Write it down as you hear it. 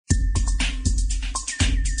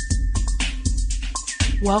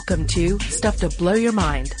Welcome to Stuff to Blow Your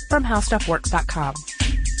Mind from HowStuffWorks.com.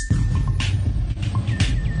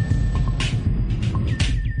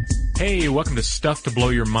 Hey, welcome to Stuff to Blow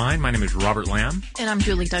Your Mind. My name is Robert Lamb. And I'm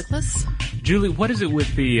Julie Douglas. Julie, what is it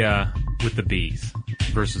with the bees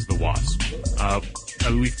versus the wasps?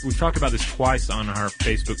 We've talked about this twice on our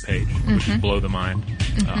Facebook page, which is Blow the Mind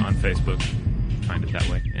on Facebook. Find it that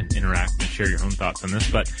way and interact and share your own thoughts on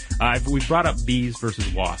this. But we've brought up bees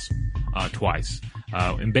versus wasps twice.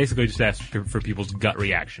 And basically just asked for people's gut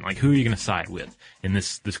reaction. Like, who are you going to side with in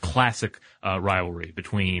this classic rivalry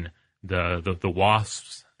between the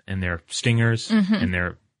wasps and their stingers and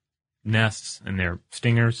their nests and their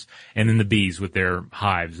stingers, and then the bees with their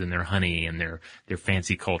hives and their honey and their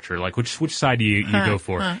fancy culture? Like, which side do you go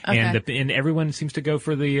for? Okay. And everyone seems to go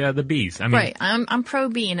for the bees. I mean, right. I'm pro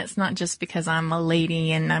bee, and it's not just because I'm a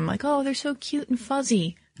lady and I'm like, oh, they're so cute and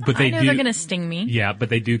fuzzy. But I know they're going to sting me. Yeah, but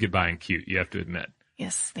they do get by and cute, you have to admit.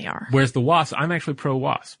 Yes, they are. Whereas the wasp, I'm actually pro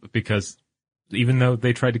wasp, because even though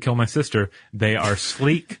they tried to kill my sister, they are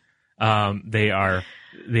sleek. They are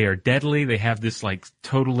deadly. They have this like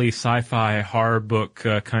totally sci-fi horror book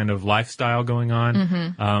kind of lifestyle going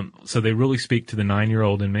on. So they really speak to the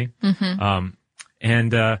 9-year-old in me. So I'm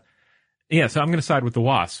going to side with the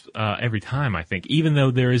wasp every time, I think, even though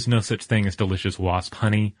there is no such thing as delicious wasp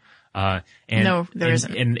honey. No, there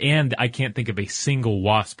isn't. And I can't think of a single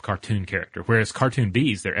wasp cartoon character. Whereas cartoon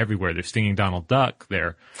bees, they're everywhere. They're stinging Donald Duck.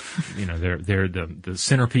 They're the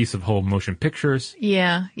centerpiece of whole motion pictures.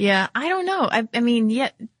 Yeah. I don't know. I mean,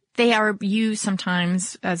 yet they are used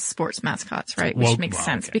sometimes as sports mascots, right? Which makes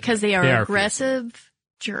sense because they are aggressive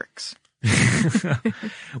jerks.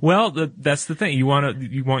 Well, that's the thing. You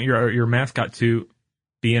want your mascot to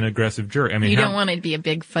be an aggressive jerk. I mean, you don't want it to be a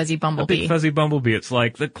big fuzzy bumblebee. A big fuzzy bumblebee. It's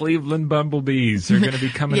like the Cleveland Bumblebees are going to be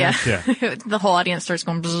coming at you. The whole audience starts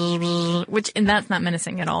going, bzz, bzz, and that's not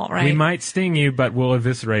menacing at all, right? We might sting you, but we'll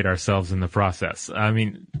eviscerate ourselves in the process. I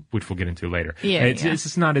mean, which we'll get into later. It's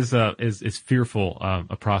just not as fearful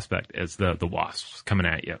a prospect as the wasps coming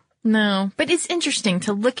at you. No, but it's interesting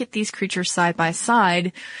to look at these creatures side by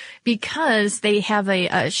side because they have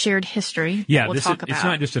a shared history. Yeah, it's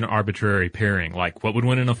not just an arbitrary pairing. Like, what would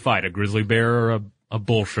win in a fight, a grizzly bear or a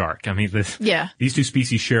bull shark? I mean, these two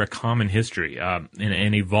species share a common history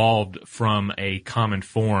and evolved from a common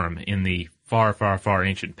form in the far, far, far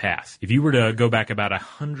ancient past. If you were to go back about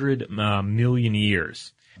 100 million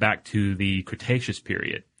years back to the Cretaceous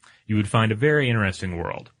period, you would find a very interesting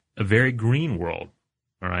world, a very green world.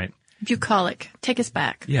 All right. Bucolic. Take us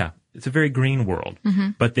back. Yeah. It's a very green world.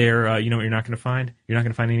 But there, you know what you're not going to find? You're not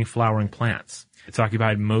going to find any flowering plants. It's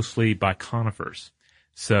occupied mostly by conifers.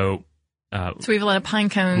 So we have a lot of pine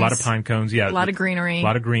cones. A lot of pine cones, yeah. A lot of greenery. A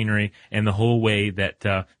lot of greenery. And the whole way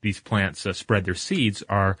that these plants spread their seeds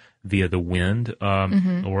are via the wind,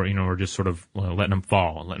 or just sort of letting them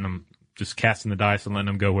fall, letting them just casting the dice and letting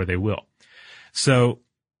them go where they will. So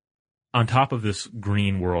on top of this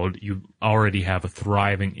green world, you already have a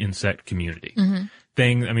thriving insect community.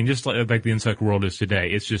 Just like the insect world is today.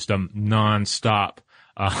 It's just a non-stop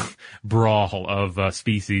brawl of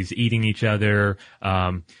species eating each other,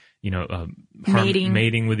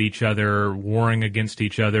 mating with each other, warring against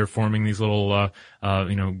each other, forming these little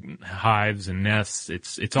hives and nests.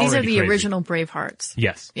 It's already These are the crazy. Original Bravehearts.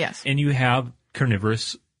 Yes. And you have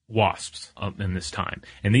carnivorous wasps in this time.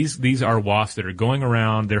 And these are wasps that are going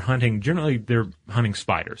around, they're hunting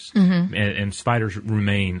spiders. And spiders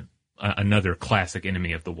remain another classic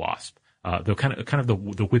enemy of the wasp. They're kind of the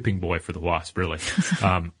whipping boy for the wasp, really.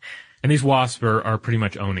 And these wasps are pretty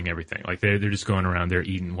much owning everything. Like they're just going around, they're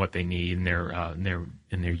eating what they need, and they're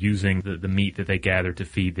using the meat that they gather to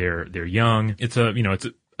feed their young. It's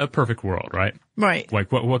a perfect world, right? Right.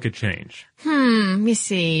 Like what could change? Let me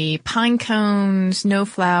see. Pine cones, no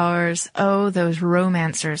flowers. Oh, those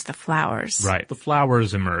romancers, the flowers. Right. The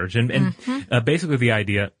flowers emerge. And basically the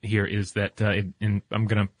idea here is that, and I'm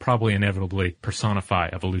going to probably inevitably personify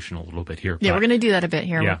evolution a little bit here. Yeah, we're going to do that a bit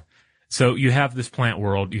here. Yeah. So you have this plant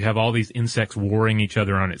world, you have all these insects warring each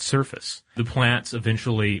other on its surface. The plants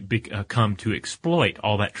eventually come to exploit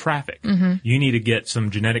all that traffic. You need to get some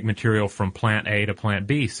genetic material from plant A to plant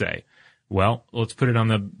B, say. Well, let's put it on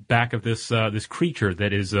the back of this creature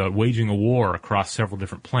that is waging a war across several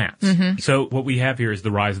different plants. So what we have here is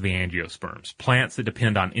the rise of the angiosperms, plants that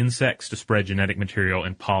depend on insects to spread genetic material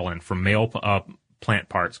and pollen from male plant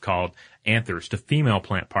parts called anthers to female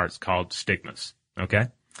plant parts called stigmas. Okay?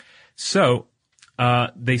 So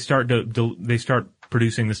they start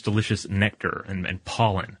producing this delicious nectar and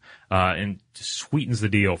pollen, and sweetens the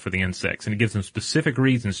deal for the insects. And it gives them specific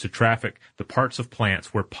reasons to traffic the parts of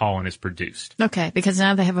plants where pollen is produced. Okay, because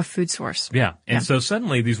now they have a food source. Yeah. And so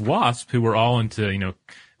suddenly these wasps who were all into,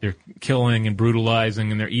 they're killing and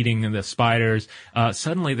brutalizing and they're eating the spiders,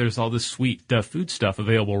 suddenly there's all this sweet food stuff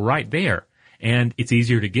available right there. And it's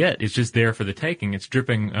easier to get. It's just there for the taking. It's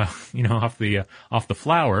dripping, off the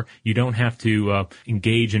flower. You don't have to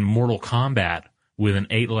engage in mortal combat with an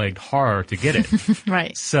 8-legged horror to get it.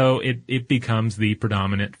 Right. So it becomes the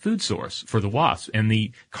predominant food source for the wasp. And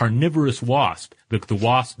the carnivorous wasp, the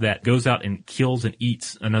wasp that goes out and kills and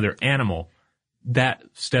eats another animal, that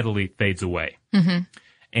steadily fades away. Mm-hmm.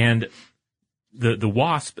 And the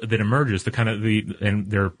wasp that emerges, and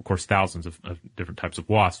there are of course thousands of different types of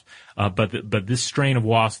wasps, but this strain of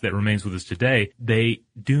wasp that remains with us today, they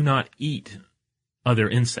do not eat other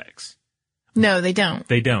insects. No, they don't.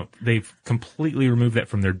 They don't. They've completely removed that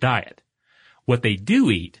from their diet. What they do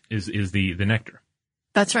eat is the nectar.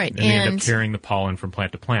 That's right. And they end up carrying the pollen from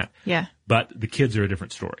plant to plant. Yeah. But the kids are a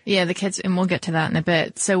different story. Yeah, the kids, and we'll get to that in a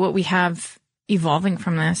bit. So what we have evolving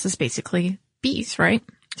from this is basically bees, right?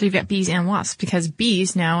 So you've got bees and wasps, because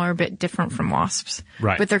bees now are a bit different from wasps.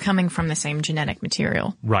 Right. But they're coming from the same genetic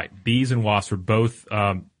material. Right. Bees and wasps are both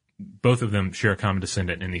of them share a common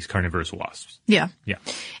descendant in these carnivorous wasps. Yeah. Yeah.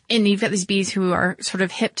 And you've got these bees who are sort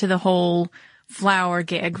of hip to the whole flower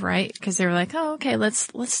gig, right? Because they're like, oh, okay, let's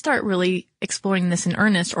start really exploring this in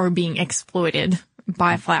earnest, or being exploited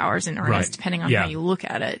by flowers in earnest, right. depending on how you look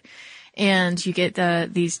at it. And you get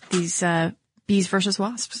these bees versus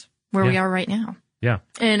wasps, where we are right now. Yeah.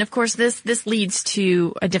 And of course, this leads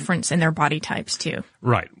to a difference in their body types too.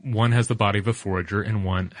 Right. One has the body of a forager and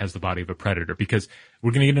one has the body of a predator, because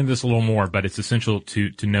we're going to get into this a little more, but it's essential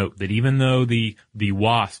to note that even though the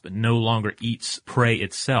wasp no longer eats prey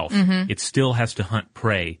itself, it still has to hunt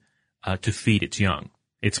prey, to feed its young.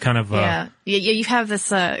 It's kind of, Yeah. You have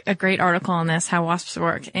this, a great article on this, how wasps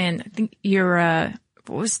work. And I think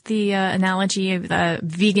what was the analogy of the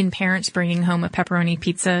vegan parents bringing home a pepperoni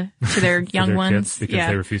pizza to their young their ones? Kids because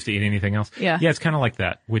they refuse to eat anything else. Yeah. Yeah, it's kind of like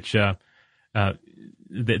that, which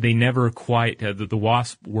they never quite, the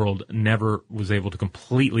wasp world never was able to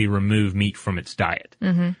completely remove meat from its diet,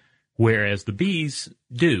 whereas the bees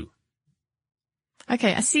do.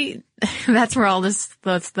 Okay, I see. That's where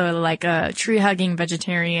that's the tree-hugging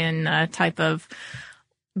vegetarian type of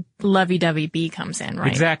lovey-dovey bee comes in, right?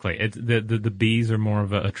 Exactly. The bees are more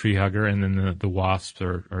of a tree hugger, and then the wasps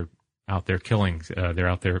are out there killing. They're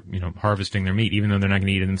out there, harvesting their meat. Even though they're not going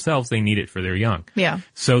to eat it themselves, they need it for their young. Yeah.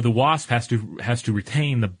 So the wasp has to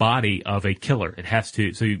retain the body of a killer. It has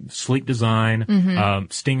to. So sleek design,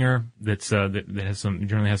 stinger that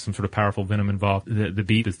generally has some sort of powerful venom involved. The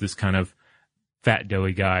bee is this kind of fat,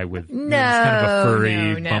 doughy guy with kind of a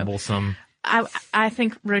furry, bumblesome. I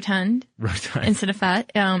think rotund instead of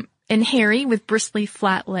fat. And hairy with bristly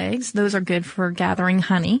flat legs. Those are good for gathering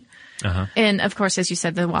honey. Uh-huh. And of course, as you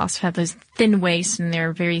said, the wasps have those thin waists and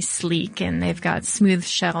they're very sleek and they've got smooth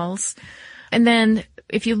shells. And then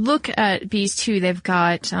if you look at bees too, they've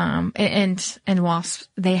got, and wasps,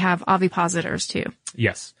 they have ovipositors too.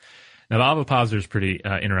 Yes. Now the ovipositor is pretty,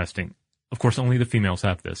 interesting. Of course, only the females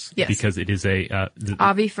have this. Yes. Because it is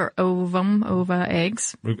Ovi for ovum, ova,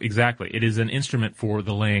 eggs. Exactly. It is an instrument for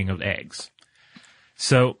the laying of eggs.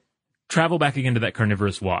 So, travel back again to that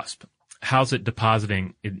carnivorous wasp. How's it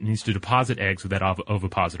depositing? It needs to deposit eggs with that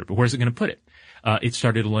ovipositor. But where's it going to put it? It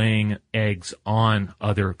started laying eggs on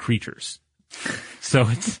other creatures. So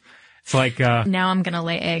it's like, now I'm going to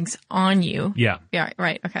lay eggs on you. Yeah. Yeah,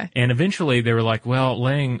 right. Okay. And eventually they were like, well,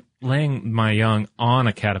 laying my young on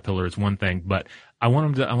a caterpillar is one thing, but I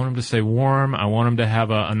want them to stay warm. I want them to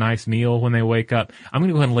have a nice meal when they wake up. I'm going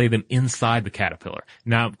to go ahead and lay them inside the caterpillar.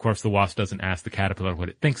 Now, of course, the wasp doesn't ask the caterpillar what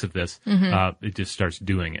it thinks of this. It just starts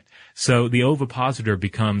doing it. So the ovipositor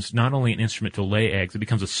becomes not only an instrument to lay eggs, it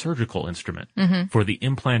becomes a surgical instrument for the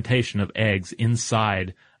implantation of eggs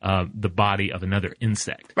inside the body of another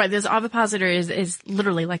insect. Right. This ovipositor is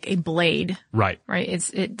literally like a blade. Right. Right.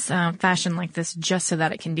 It's fashioned like this just so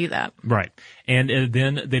that it can do that. Right. And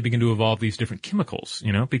then they begin to evolve these different chemicals,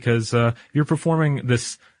 because you're performing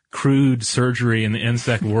this crude surgery in the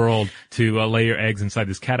insect world to lay your eggs inside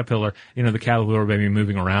this caterpillar. The caterpillar may be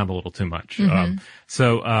moving around a little too much.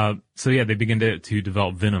 So yeah, they begin to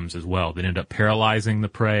develop venoms as well that end up paralyzing the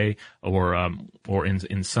prey or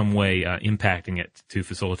in some way impacting it to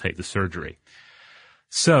facilitate the surgery.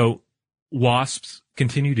 So wasps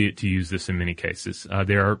continue to use this in many cases.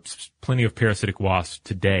 There are plenty of parasitic wasps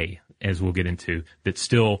today as we'll get into, that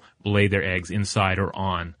still lay their eggs inside or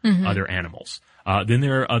on other animals. Then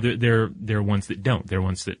there are ones that don't. There are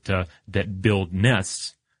ones that build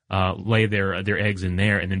nests, lay their eggs in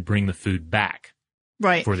there, and then bring the food back.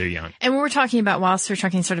 Right. For their young. And when we're talking about wasps, we're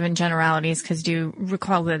talking sort of in generalities, because do you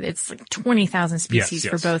recall that it's like 20,000 species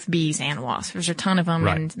for both bees and wasps. There's a ton of them,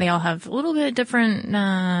 and they all have a little bit different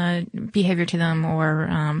behavior to them,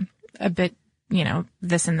 or a bit,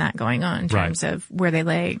 this and that going on in terms of where they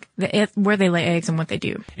lay eggs and what they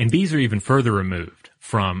do. And bees are even further removed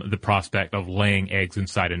from the prospect of laying eggs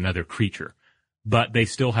inside another creature. But they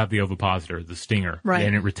still have the ovipositor, the stinger,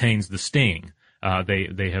 and it retains the sting.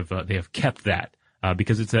 They have kept that.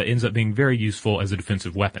 Because it ends up being very useful as a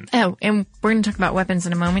defensive weapon. Oh, and we're going to talk about weapons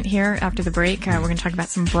in a moment here after the break. We're going to talk about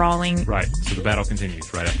some brawling. Right. So the battle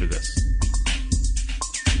continues right after this.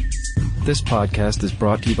 This podcast is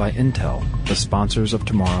brought to you by Intel, the sponsors of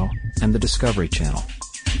Tomorrow, and the Discovery Channel.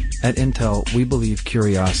 At Intel, we believe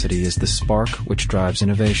curiosity is the spark which drives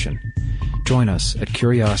innovation. Join us at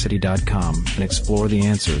curiosity.com and explore the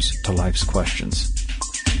answers to life's questions.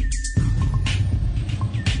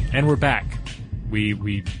 And we're back. We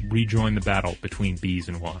rejoin the battle between bees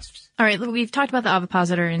and wasps. All right, we've talked about the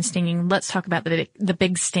ovipositor and stinging. Let's talk about the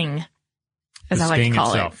big sting, as I like to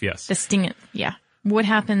call it. Yes. The sting, yeah. What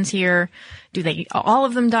happens here? Do all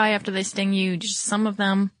of them die after they sting you? Just some of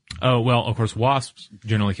them? Oh, well, of course, wasps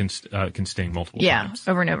generally can sting multiple times.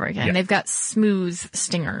 Yeah, over and over again. Yeah. They've got smooth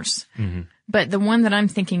stingers. Mm-hmm. But the one that I'm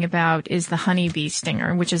thinking about is the honeybee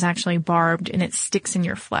stinger, which is actually barbed and it sticks in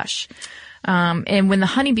your flesh. And when the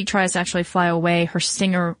honeybee tries to actually fly away, her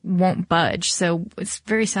stinger won't budge. So it's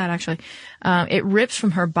very sad, actually. It rips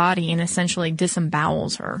from her body and essentially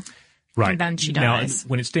disembowels her. Right. And then she dies. Now,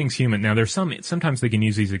 when it stings human, now sometimes they can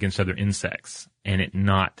use these against other insects and it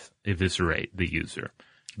not eviscerate the user.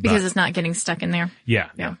 Because it's not getting stuck in there. Yeah.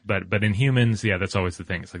 But in humans, that's always the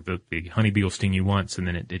thing. It's like the honeybee will sting you once and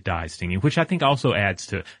then it dies stinging you, which I think also adds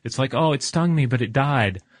to, it's like, oh, it stung me, but it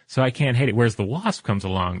died. So I can't hate it. Whereas the wasp comes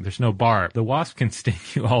along, there's no barb. The wasp can sting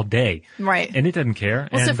you all day. Right. And it doesn't care.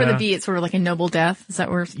 Also for the bee, it's sort of like a noble death. Is that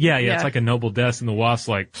where? Yeah. It's like a noble death. And the wasp's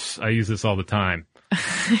like, I use this all the time.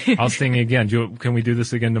 I'll sting you again. Can we do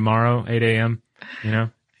this again tomorrow, 8 a.m.?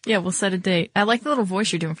 Yeah, we'll set a date. I like the little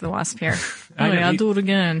voice you're doing for the wasp here. I'll do it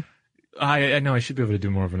again. I know I should be able to do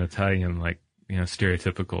more of an Italian,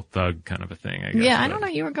 stereotypical thug kind of a thing, I guess. Yeah, I don't know.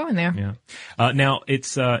 You were going there. Yeah. Now,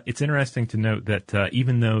 it's interesting to note that,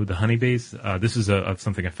 even though the honeybees, this is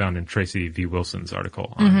something I found in Tracy V. Wilson's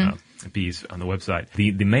article on, bees on the website.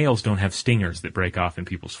 The males don't have stingers that break off in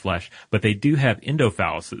people's flesh, but they do have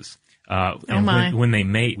endophalluses. When they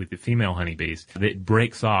mate with the female honeybees, it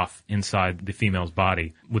breaks off inside the female's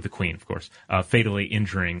body with the queen, of course, fatally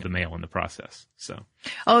injuring the male in the process. So.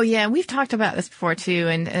 Oh yeah, we've talked about this before too,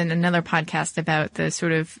 and another podcast about the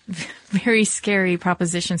sort of very scary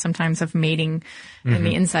proposition sometimes of mating in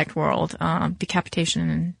the insect world, decapitation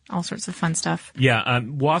and all sorts of fun stuff. Yeah,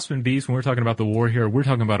 wasp and bees. When we're talking about the war here, we're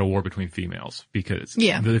talking about a war between females because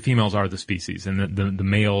the females are the species, and the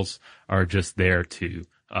males are just there to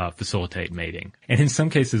facilitate mating. And in some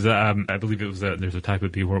cases, I believe it was there's a type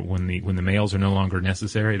of bee where when the males are no longer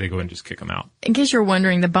necessary, they go and just kick them out. In case you're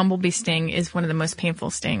wondering, the bumblebee sting is one of the most painful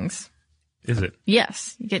stings. Is it?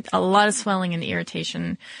 Yes. You get a lot of swelling and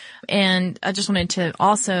irritation. And I just wanted to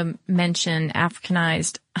also mention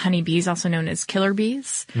Africanized honeybees, also known as killer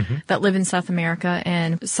bees, that live in South America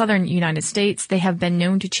and southern United States. They have been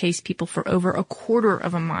known to chase people for over 1/4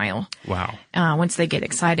 of a mile. Wow. Once they get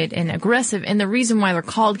excited and aggressive. And the reason why they're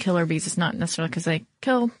called killer bees is not necessarily because they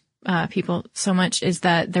kill people so much, is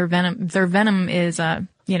that their venom is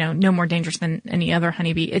no more dangerous than any other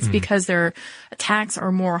honeybee. It's because their attacks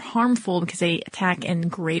are more harmful because they attack in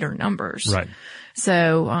greater numbers. Right.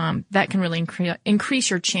 So that can really increase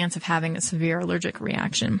your chance of having a severe allergic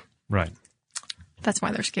reaction. Right. That's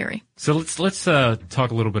why they're scary. So let's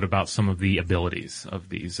talk a little bit about some of the abilities of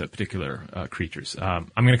these particular creatures.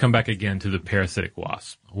 I'm going to come back again to the parasitic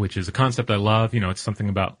wasp, which is a concept I love. It's something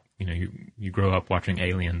about you grow up watching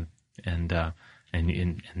Alien, and I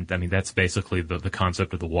mean that's basically the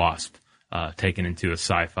concept of the wasp taken into a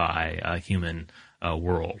sci-fi human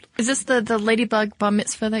world. Is this the ladybug bar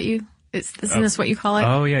mitzvah that you? Isn't this what you call it?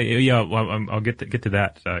 Oh yeah. Well, I'll get to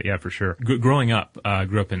that. Yeah, for sure. Growing up,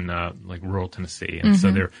 grew up in rural Tennessee, and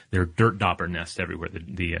so there are dirt dauber nests everywhere.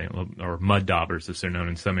 Or mud daubers, as they're known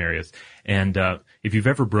in some areas. And if you've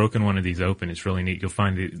ever broken one of these open, it's really neat. You'll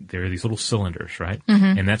find there are these little cylinders, right?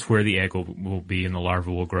 And that's where the egg will be, and the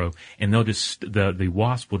larva will grow. And they'll just the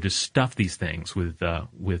wasp will just stuff these things with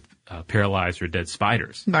paralyzed or dead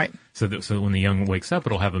spiders. Right. So when the young wakes up,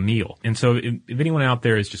 it'll have a meal. And so if anyone out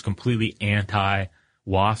there is just completely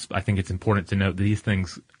anti-wasp, I think it's important to note that these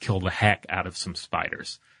things kill the heck out of some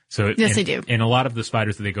spiders. Yes, they do. And a lot of the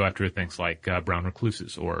spiders that they go after are things like brown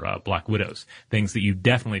recluses or black widows, things that you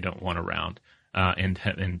definitely don't want around, and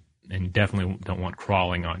definitely don't want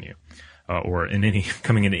crawling on you. Or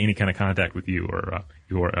coming into any kind of contact with you or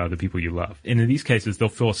the people you love. And in these cases, they'll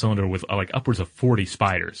fill a cylinder with like upwards of 40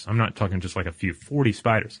 spiders. I'm not talking just like a few, 40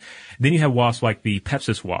 spiders. Then you have wasps like the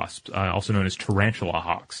Pepsis wasps, also known as tarantula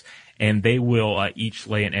hawks. And they will each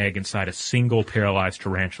lay an egg inside a single paralyzed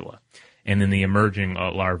tarantula. And then the emerging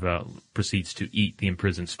larva proceeds to eat the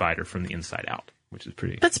imprisoned spider from the inside out, which is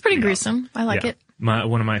That's pretty gruesome. Awesome. I like it.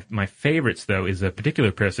 One of my favorites, though, is a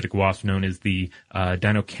particular parasitic wasp known as the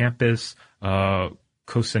Dinocampus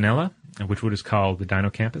coccinella, which is called the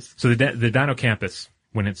Dinocampus. So the Dinocampus,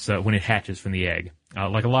 when it hatches from the egg,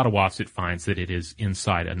 like a lot of wasps, it finds that it is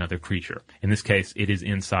inside another creature. In this case, it is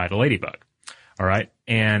inside a ladybug. All right,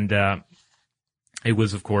 and it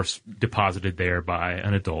was, of course, deposited there by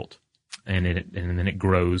an adult. And then it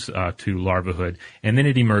grows to larvahood, and then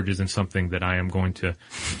it emerges in something that I am going to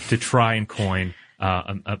try and coin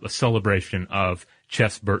a celebration of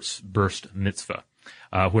chest burst mitzvah,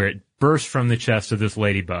 where it bursts from the chest of this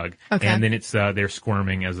ladybug, okay. And then it's there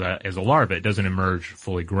squirming as a larva. It doesn't emerge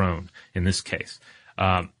fully grown in this case,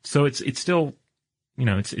 so it's still,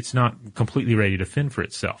 it's not completely ready to fend for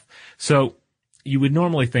itself. So you would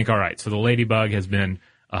normally think, all right, so the ladybug has been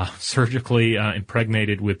surgically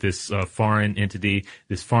impregnated with this foreign entity.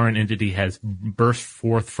 This foreign entity has burst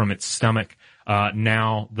forth from its stomach.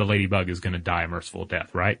 Now the ladybug is going to die a merciful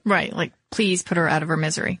death, right? Right. Like, please put her out of her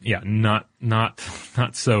misery. Yeah, not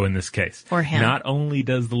so in this case. Or him. Not only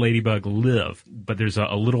does the ladybug live, but there's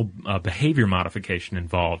a little behavior modification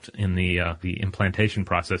involved in the implantation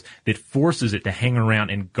process that forces it to hang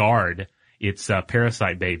around and guard its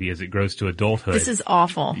parasite baby as it grows to adulthood. This is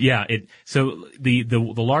awful. Yeah, so the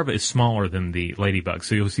larva is smaller than the ladybug.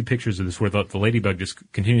 So you'll see pictures of this where the ladybug just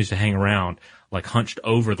continues to hang around like hunched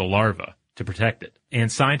over the larva to protect it.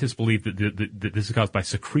 And scientists believe that this is caused by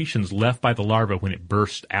secretions left by the larva when it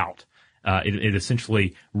bursts out. It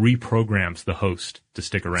essentially reprograms the host to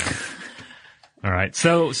stick around. All right.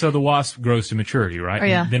 So the wasp grows to maturity, right? Oh,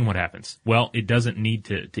 yeah. And then what happens? Well, it doesn't need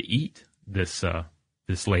to eat this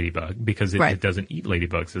ladybug because it doesn't eat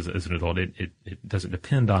ladybugs as an adult. It doesn't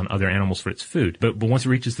depend on other animals for its food. But once it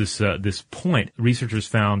reaches this point, researchers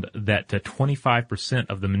found that 25%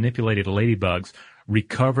 of the manipulated ladybugs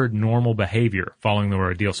recovered normal behavior following the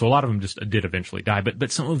ordeal. So a lot of them just did eventually die,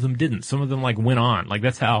 but some of them didn't. Some of them went on.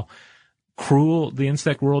 That's how cruel the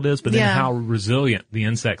insect world is, but then how resilient the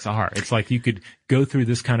insects are. It's like you could go through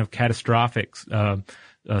this kind of catastrophic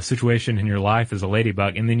situation in your life as a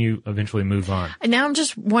ladybug, and then you eventually move on. And now I'm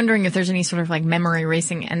just wondering if there's any sort of memory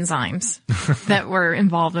erasing enzymes that were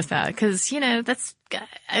involved with that. Because, that's,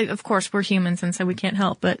 of course, we're humans, and so we can't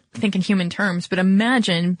help but think in human terms. But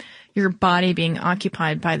imagine your body being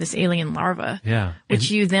occupied by this alien larva. Yeah.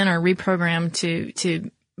 Which you then are reprogrammed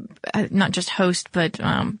to not just host, but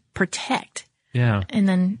protect. Yeah. And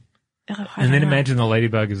then... imagine the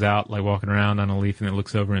ladybug is out, walking around on a leaf, and it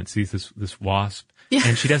looks over and it sees this wasp. Yeah.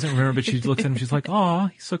 And she doesn't remember, but she looks at him, she's like, "Oh,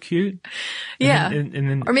 he's so cute." And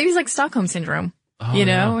then, or maybe it's like Stockholm syndrome,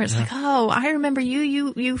 where it's like, "Oh, I remember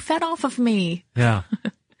you fed off of me." Yeah.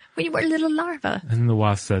 When you were a little larva. And then the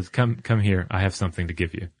wasp says, "Come here, I have something to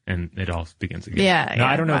give you," and it all begins again. Yeah. Now,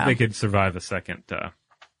 I don't know if they could survive a second.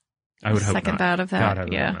 I would hope second not. bout of that.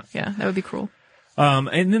 God, yeah, that would be cruel.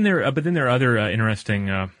 And then there are other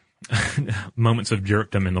interesting moments of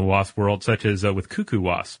jerkdom in the wasp world, such as with cuckoo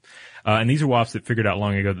wasps. And these are wasps that figured out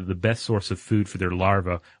long ago that the best source of food for their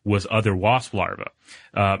larvae was other wasp larvae.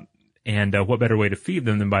 And what better way to feed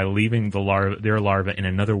them than by leaving their larvae in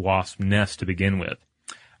another wasp nest to begin with?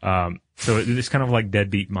 So it's kind of like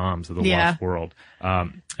deadbeat moms of the wasp world.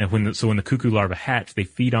 And when the cuckoo larvae hatch, they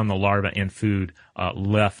feed on the larvae and food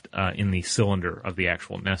left in the cylinder of the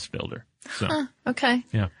actual nest builder. So, okay.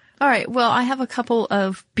 Yeah. All right. Well, I have a couple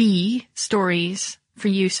of bee stories for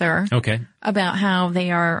you, sir. Okay. About how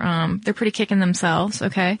they are, they're pretty kicking themselves.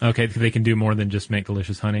 Okay. Okay. They can do more than just make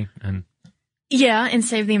delicious honey and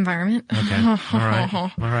save the environment. Okay. All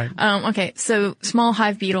right. Okay. So small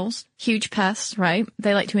hive beetles, huge pests, right?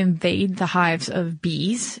 They like to invade the hives of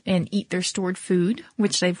bees and eat their stored food,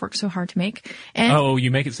 which they've worked so hard to make. And you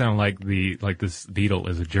make it sound like this beetle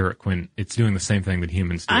is a jerk when it's doing the same thing that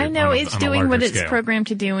humans do. I know it's doing what scale. it's programmed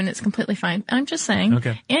to do, and it's completely fine. I'm just saying.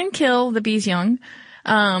 Okay. And kill the bees' young.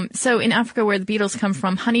 So in Africa, where the beetles come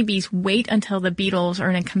from, honeybees wait until the beetles are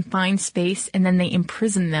in a confined space, and then they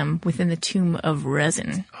imprison them within the tomb of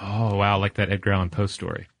resin. Oh, wow. Like that Edgar Allan Poe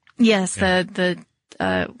story. Yes, I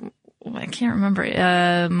can't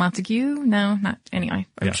remember. Montague? No, not. Anyway,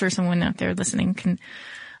 I'm sure someone out there listening can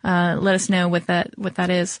let us know what that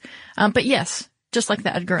is. But yes, just like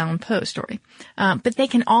the Edgar Allan Poe story. But they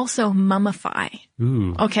can also mummify.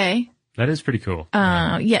 Ooh. Okay. That is pretty cool.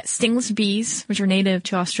 Stingless bees, which are native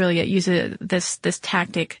to Australia, use this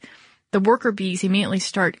tactic. The worker bees immediately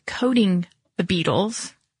start coating the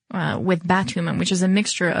beetles with bitumen, which is a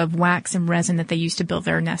mixture of wax and resin that they use to build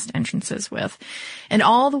their nest entrances with. And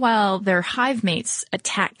all the while, their hive mates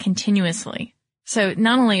attack continuously. So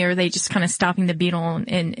not only are they just kind of stopping the beetle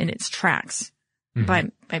in its tracks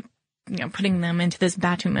by putting them into this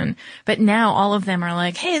bitumen, but now all of them are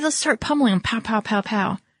like, hey, let's start pummeling them, pow, pow, pow,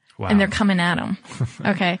 pow. Wow. And they're coming at them.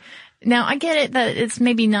 Okay. Now, I get it that it's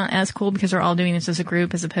maybe not as cool because they're all doing this as a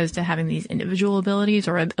group as opposed to having these individual abilities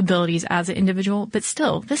or abilities as an individual. But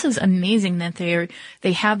still, this is amazing that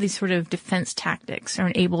they have these sort of defense tactics and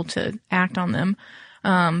are able to act on them.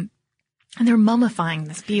 And they're mummifying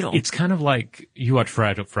this beetle. It's kind of like you watch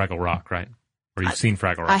Fraggle Rock, right? Or you've seen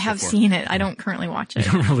Fraggle Rock I have before. seen it. I don't currently watch it.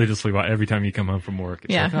 You don't religiously watch every time you come home from work.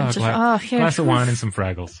 It's like, glass of wine and some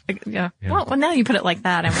Fraggles. Yeah. Well, now you put it like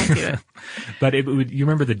that, I might do it. But you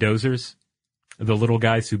remember the dozers? The little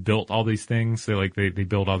guys who built all these things? They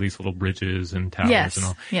build all these little bridges and towers and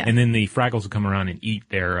all. Yeah. And then the Fraggles would come around and eat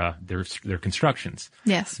their constructions.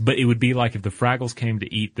 Yes. But it would be like if the Fraggles came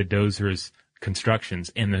to eat the dozers' constructions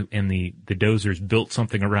and the dozers built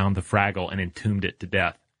something around the Fraggle and entombed it to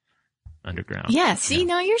death underground. Yeah, see,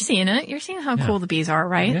 now you're seeing it. You're seeing how cool the bees are,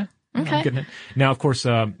 right? Yeah. Okay. I'm getting it. Now, of course,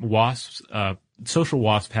 wasps, social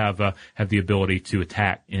wasps have the ability to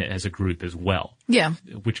attack as a group as well. Yeah.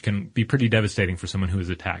 Which can be pretty devastating for someone who is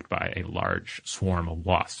attacked by a large swarm of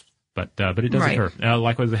wasps. But it does occur.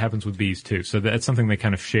 Likewise, it happens with bees too. So that's something they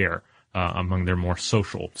kind of share, among their more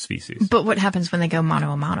social species. But what happens when they go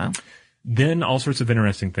mano a mano? Then all sorts of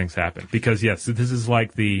interesting things happen. Because yes, this is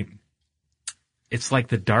like it's like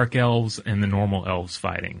the dark elves and the normal elves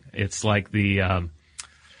fighting. It's like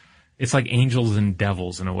it's like angels and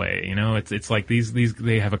devils in a way, you know? It's like these,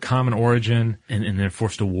 they have a common origin and they're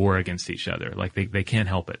forced to war against each other. Like they can't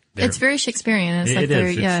help it. It's very Shakespearean. It's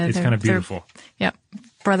It's kind of beautiful. Yeah.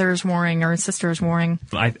 Brothers warring or sisters warring.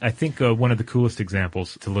 I think one of the coolest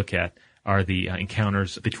examples to look at are the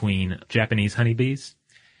encounters between Japanese honeybees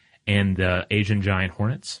and Asian giant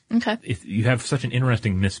hornets. Okay. You have such an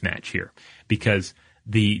interesting mismatch here because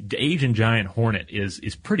the Asian giant hornet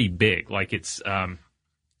is pretty big. Like it's,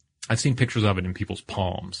 I've seen pictures of it in people's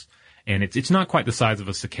palms, and it's not quite the size of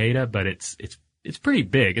a cicada, but it's pretty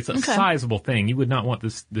big. It's a sizable thing. You would not want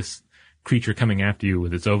this creature coming after you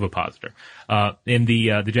with its ovipositor. And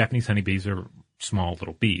the Japanese honeybees are small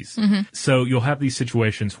little bees. Mm-hmm. So you'll have these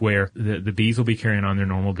situations where the bees will be carrying on their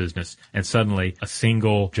normal business, and suddenly a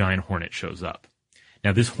single giant hornet shows up.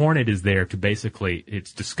 Now this hornet is there to basically,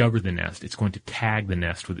 it's discovered the nest. It's going to tag the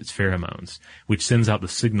nest with its pheromones, which sends out the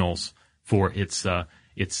signals for its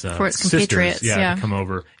sisters, to come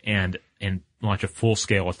over and launch a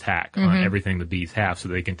full-scale attack on everything the bees have so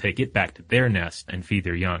they can take it back to their nest and feed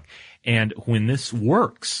their young. And when this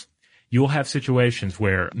works, you'll have situations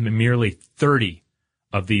where merely 30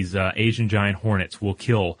 of these Asian giant hornets will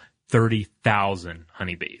kill 30,000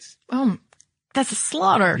 honeybees. Oh, that's a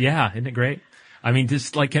slaughter. Yeah, isn't it great? I mean,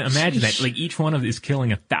 just like imagine that. Like each one of is killing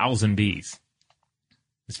 1,000 bees.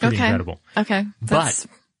 It's pretty incredible. Okay. But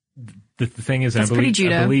the thing is, I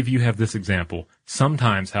believe you have this example.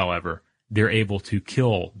 Sometimes, however, they're able to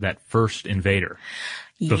kill that first invader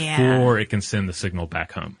before it can send the signal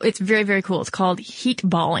back home. It's very, very cool. It's called heat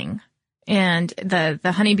balling. And the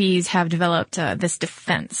honeybees have developed this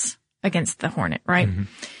defense against the hornet, right? Mm-hmm.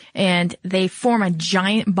 And they form a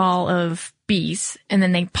giant ball of bees, and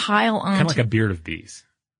then they pile on. Kind of like a beard of bees.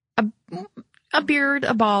 A beard,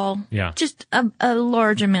 a ball. Yeah. Just a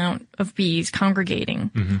large amount of bees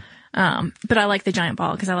congregating. Mm-hmm. But I like the giant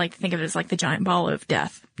ball because I like to think of it as like the giant ball of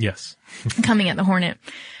death. Yes. Coming at the hornet.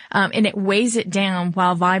 And it weighs it down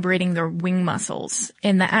while vibrating their wing muscles.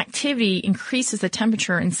 And the activity increases the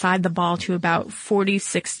temperature inside the ball to about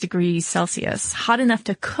 46 degrees Celsius, hot enough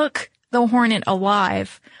to cook the hornet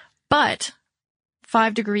alive, but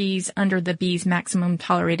 5 degrees under the bee's maximum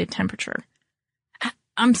tolerated temperature.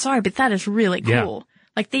 I'm sorry, but that is really cool. Yeah.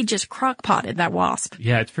 Like they just crock-potted that wasp.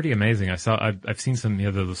 Yeah, it's pretty amazing. I've seen some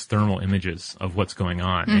of those thermal images of what's going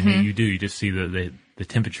on, and you just see the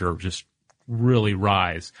temperature just really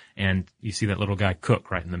rise, and you see that little guy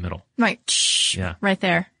cook right in the middle. Right. Yeah. Right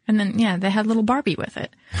there. And then, they had little Barbie with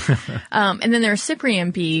it. And then there are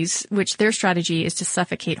Cyprian bees, which their strategy is to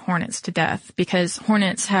suffocate hornets to death, because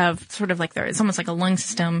hornets have sort of like it's almost like a lung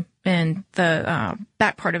system in the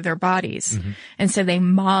back part of their bodies. Mm-hmm. And so they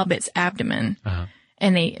mob its abdomen,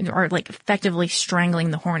 and they are like effectively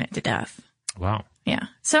strangling the hornet to death. Wow. Yeah.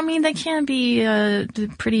 So, I mean, they can be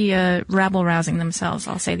pretty rabble-rousing themselves,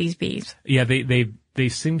 I'll say, these bees. Yeah, they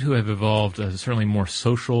seem to have evolved certainly more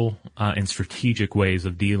social and strategic ways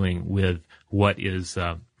of dealing with what is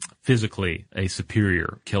physically a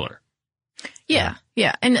superior killer. Yeah,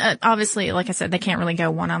 yeah. And obviously, like I said, they can't really go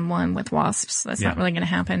one-on-one with wasps. That's not really going to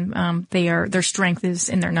happen. Their strength is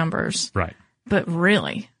in their numbers. Right. But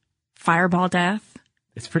really, fireball death.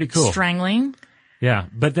 It's pretty cool. Strangling. Yeah.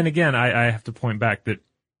 But then again, I have to point back that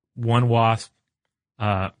one wasp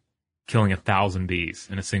killing 1,000 bees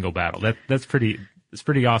in a single battle. That's pretty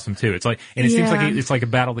awesome too. It's like, and it seems like it's like a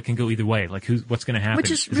battle that can go either way. Like what's going to happen?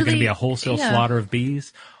 Which is it going to be a wholesale slaughter of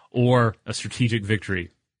bees or a strategic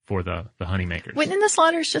victory for the honeymakers? Well, and the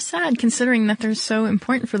slaughter is just sad, considering that they're so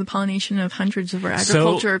important for the pollination of hundreds of our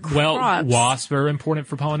agriculture crops. Well, wasps are important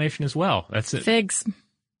for pollination as well. That's it. Figs.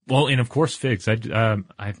 Well, and of course figs.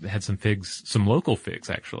 I've had some figs, some local figs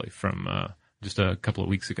actually from just a couple of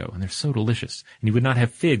weeks ago, and they're so delicious. And you would not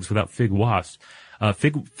have figs without fig wasps.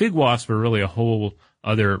 Fig wasps are really a whole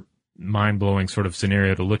other mind-blowing sort of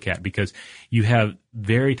scenario to look at, because you have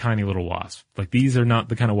very tiny little wasps. Like, these are not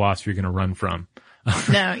the kind of wasps you're going to run from.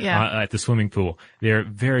 No, yeah. At the swimming pool. They're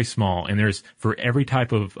very small, and for every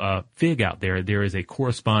type of fig out there is a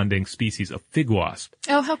corresponding species of fig wasp.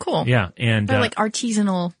 Oh, how cool. Yeah, and they're like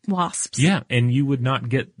artisanal wasps. Yeah, and you would not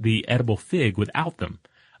get the edible fig without them.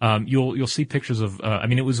 You'll see pictures of,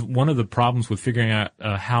 it was one of the problems with figuring out,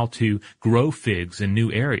 how to grow figs in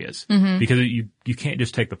new areas. Mm-hmm. Because you can't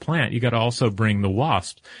just take the plant, you gotta also bring the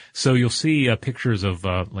wasps. So you'll see, pictures of,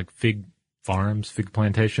 like fig farms, fig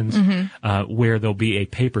plantations, mm-hmm. Where there'll be a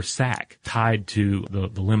paper sack tied to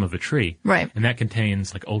the limb of a tree. Right. And that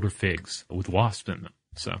contains like older figs with wasps in them.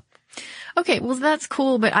 So. Okay, well, that's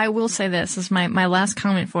cool, but I will say this is my last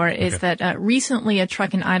comment for it is that recently a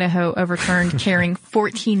truck in Idaho overturned carrying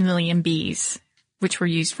 14 million bees, which were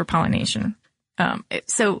used for pollination.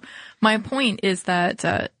 So my point is that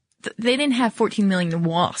they didn't have 14 million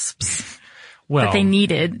wasps that they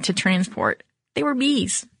needed to transport. They were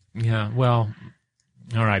bees. Yeah, well,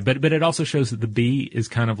 all right, but it also shows that the bee is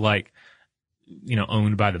kind of like,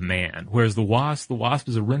 owned by the man. Whereas the wasp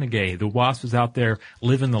is a renegade. The wasp is out there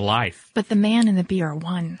living the life. But the man and the bee are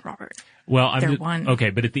one, Robert. Well, they're one. Okay,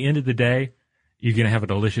 but at the end of the day, you're going to have a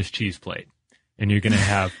delicious cheese plate. And you're going to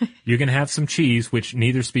have some cheese, which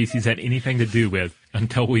neither species had anything to do with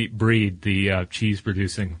until we breed the cheese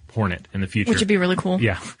producing hornet in the future. Which would be really cool.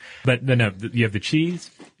 Yeah. But no, you have the cheese,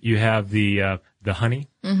 you have the honey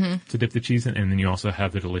mm-hmm. to dip the cheese in, and then you also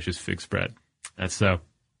have the delicious fig spread. That's so.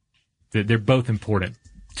 They're both important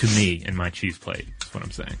to me and my cheese plate, is what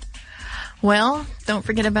I'm saying. Well, don't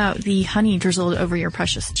forget about the honey drizzled over your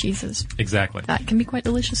precious cheeses. Exactly. That can be quite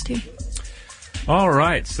delicious, too. All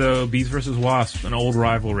right, so bees versus wasps, an old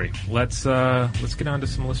rivalry. Let's get on to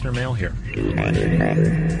some listener mail here.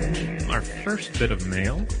 Our first bit of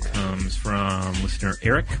mail comes from listener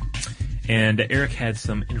Eric. And Eric had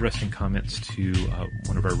some interesting comments to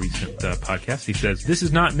one of our recent podcasts. He says, "This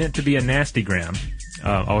is not meant to be a nastygram."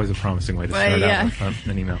 Always a promising way to start out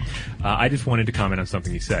an email. I just wanted to comment on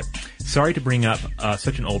something he said. Sorry to bring up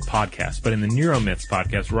such an old podcast, but in the Neuromyths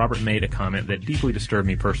podcast, Robert made a comment that deeply disturbed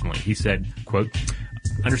me personally. He said, quote,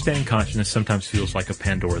 "Understanding consciousness sometimes feels like a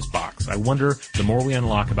Pandora's box. I wonder, the more we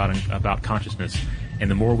unlock about consciousness and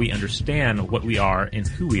the more we understand what we are and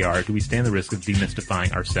who we are, do we stand the risk of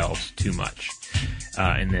demystifying ourselves too much?"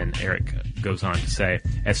 And then Eric goes on to say,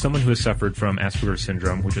 "As someone who has suffered from Asperger's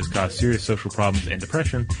syndrome, which has caused serious social problems and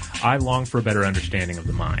depression, I long for a better understanding of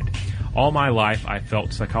the mind. All my life, I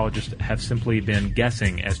felt psychologists have simply been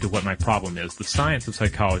guessing as to what my problem is. The science of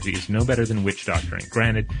psychology is no better than witch doctoring.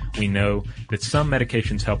 Granted, we know that some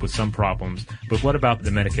medications help with some problems, but what about the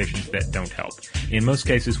medications that don't help? In most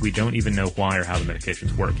cases, we don't even know why or how the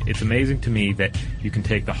medications work. It's amazing to me that you can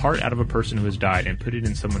take the heart out of a person who has died and put it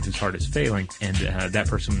in someone whose heart is failing, and that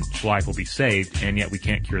person's life will be saved, and yet we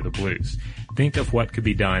can't cure the blues. Think of what could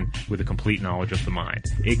be done with a complete knowledge of the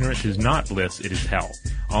mind. Ignorance is not bliss, it is hell.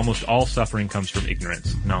 Almost all suffering comes from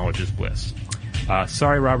ignorance. Knowledge is bliss."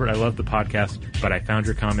 Sorry, Robert, I love the podcast, but I found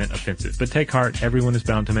your comment offensive. But take heart, everyone is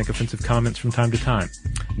bound to make offensive comments from time to time.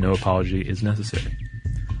 No apology is necessary.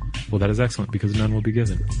 Well, that is excellent, because none will be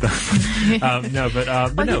given. But no.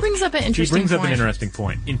 He brings up an interesting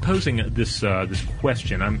point. In posing this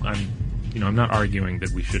question, I'm not arguing that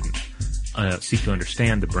we shouldn't seek to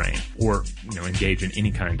understand the brain or, engage in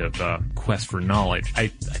any kind of quest for knowledge. I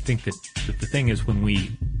think that the thing is when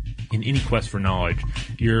in any quest for knowledge,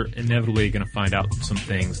 you're inevitably going to find out some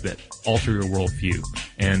things that alter your worldview.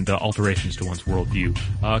 And alterations to one's worldview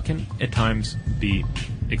can at times be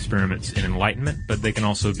experiments in enlightenment, but they can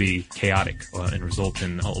also be chaotic and result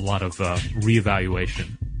in a lot of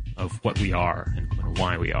reevaluation of what we are and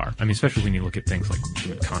why we are. I mean, especially when you look at things like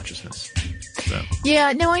human consciousness. So.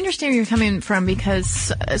 Yeah, no, I understand where you're coming from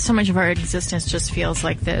because so much of our existence just feels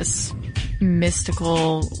like this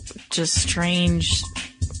mystical, just strange,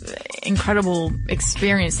 incredible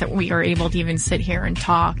experience that we are able to even sit here and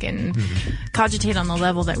talk and cogitate on the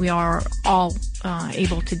level that we are all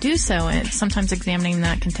able to do so. And sometimes examining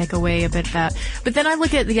that can take away a bit of that. But then I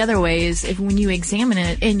look at the other ways. When you examine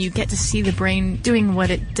it and you get to see the brain doing what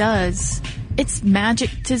it does, it's magic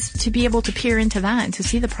to be able to peer into that and to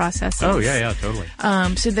see the processes. Oh, yeah, totally.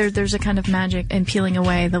 So there's a kind of magic in peeling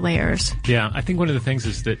away the layers. Yeah, I think one of the things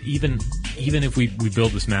is that even if we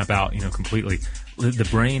build this map out, completely, the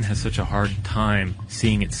brain has such a hard time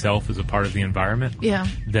seeing itself as a part of the environment. Yeah.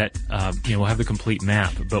 That we'll have the complete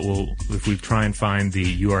map, but if we try and find the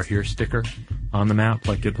 "You Are Here" sticker on the map,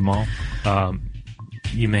 like at the mall,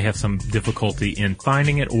 you may have some difficulty in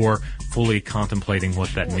finding it or fully contemplating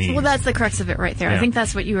what that means. Well, that's the crux of it right there. Yeah. I think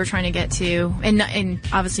that's what you were trying to get to. And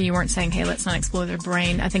obviously you weren't saying, hey, let's not explore their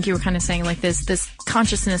brain. I think you were kind of saying like this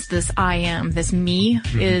consciousness, this I am, this me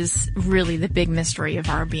is really the big mystery of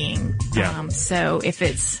our being. Yeah. So if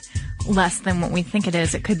it's less than what we think it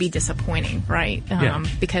is, it could be disappointing, right?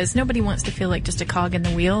 Because nobody wants to feel like just a cog in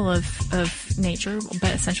the wheel of nature,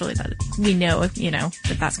 but essentially that we know,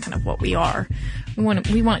 that that's kind of what we are. We want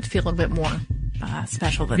it to feel a little bit more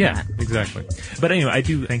special than that. Yeah, exactly. But anyway, I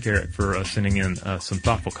do thank Eric for sending in some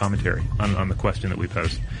thoughtful commentary on the question that we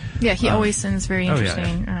posed. Yeah, he always sends very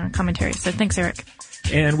interesting commentary. So thanks, Eric.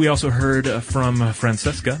 And we also heard from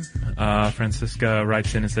Francisca. Francisca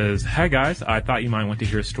writes in and says, "Hi guys, I thought you might want to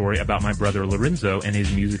hear a story about my brother Lorenzo and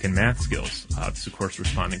his music and math skills." This is, of course,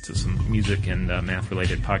 responding to some music and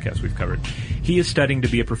math-related podcasts we've covered. He is studying to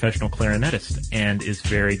be a professional clarinetist and is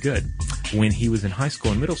very good. When he was in high school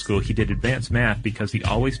and middle school, he did advanced math because he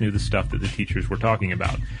always knew the stuff that the teachers were talking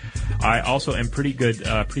about. I also am pretty good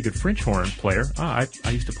French horn player. I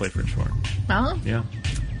used to play French horn. Oh? Yeah.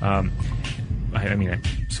 I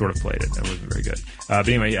sort of played it. It wasn't very good. But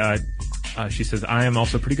anyway, she says, I am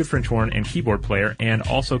also a pretty good French horn and keyboard player and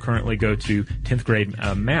also currently go to 10th grade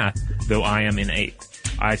math, though I am in 8th.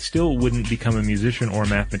 I still wouldn't become a musician or a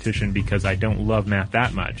mathematician because I don't love math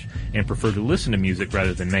that much and prefer to listen to music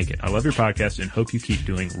rather than make it. I love your podcast and hope you keep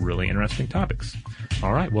doing really interesting topics.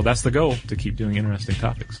 All right. Well, that's the goal, to keep doing interesting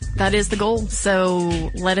topics. That is the goal.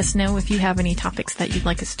 So let us know if you have any topics that you'd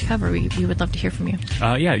like us to cover. We would love to hear from you.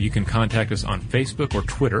 Yeah, you can contact us on Facebook or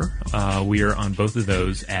Twitter. We are on both of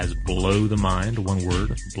those as Blow the Mind, one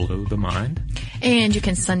word, Blow the Mind. And you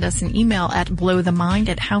can send us an email at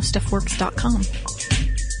blowthemind@howstuffworks.com.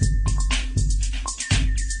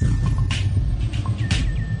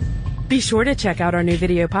 Be sure to check out our new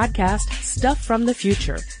video podcast, Stuff from the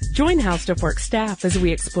Future. Join How Stuff Works staff as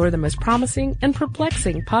we explore the most promising and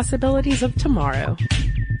perplexing possibilities of tomorrow.